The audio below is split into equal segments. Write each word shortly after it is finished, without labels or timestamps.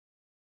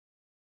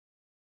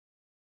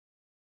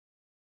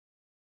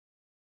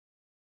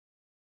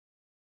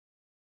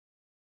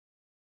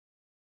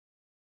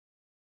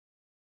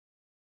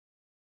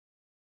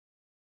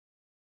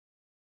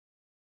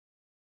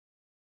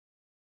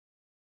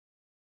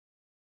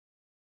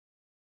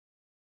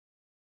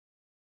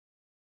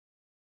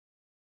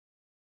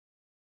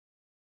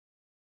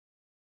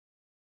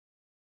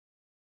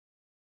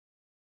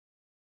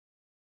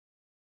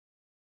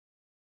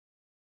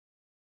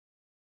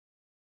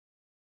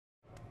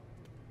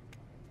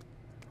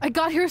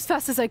got here as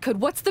fast as I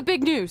could. What's the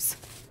big news?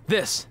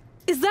 This.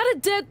 Is that a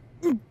dead...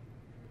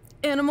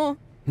 animal?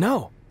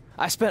 No.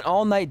 I spent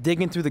all night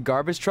digging through the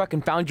garbage truck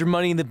and found your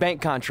money in the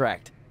bank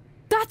contract.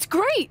 That's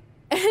great!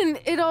 And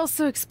it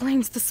also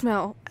explains the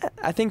smell.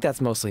 I think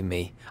that's mostly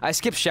me. I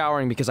skipped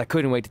showering because I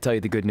couldn't wait to tell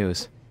you the good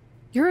news.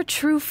 You're a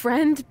true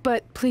friend,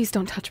 but please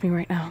don't touch me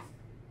right now.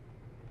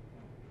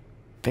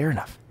 Fair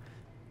enough.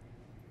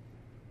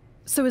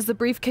 So is the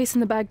briefcase in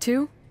the bag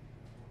too?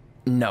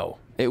 No.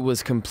 It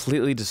was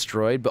completely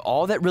destroyed, but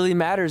all that really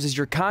matters is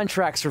your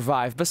contract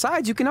survived.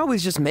 Besides, you can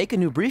always just make a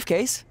new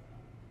briefcase.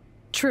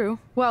 True.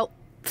 Well,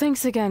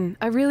 thanks again.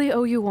 I really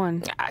owe you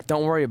one.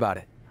 Don't worry about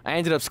it. I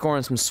ended up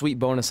scoring some sweet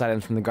bonus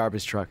items from the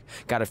garbage truck.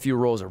 Got a few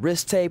rolls of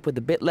wrist tape with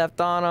a bit left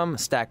on them, a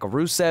stack of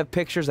Rusev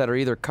pictures that are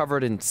either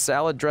covered in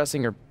salad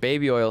dressing or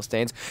baby oil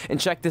stains. And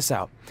check this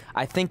out.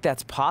 I think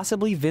that's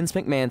possibly Vince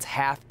McMahon's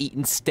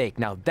half-eaten steak.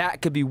 Now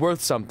that could be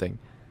worth something.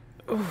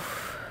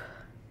 Oof.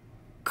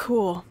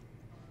 Cool.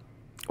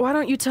 Why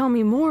don't you tell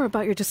me more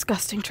about your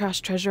disgusting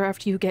trash treasure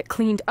after you get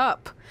cleaned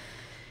up?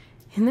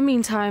 In the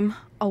meantime,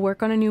 I'll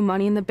work on a new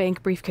Money in the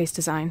Bank briefcase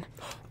design.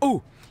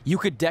 Ooh, you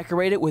could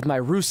decorate it with my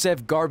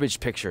Rusev garbage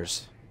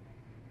pictures.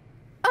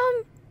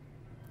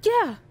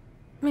 Yeah,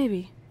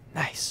 maybe.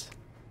 Nice.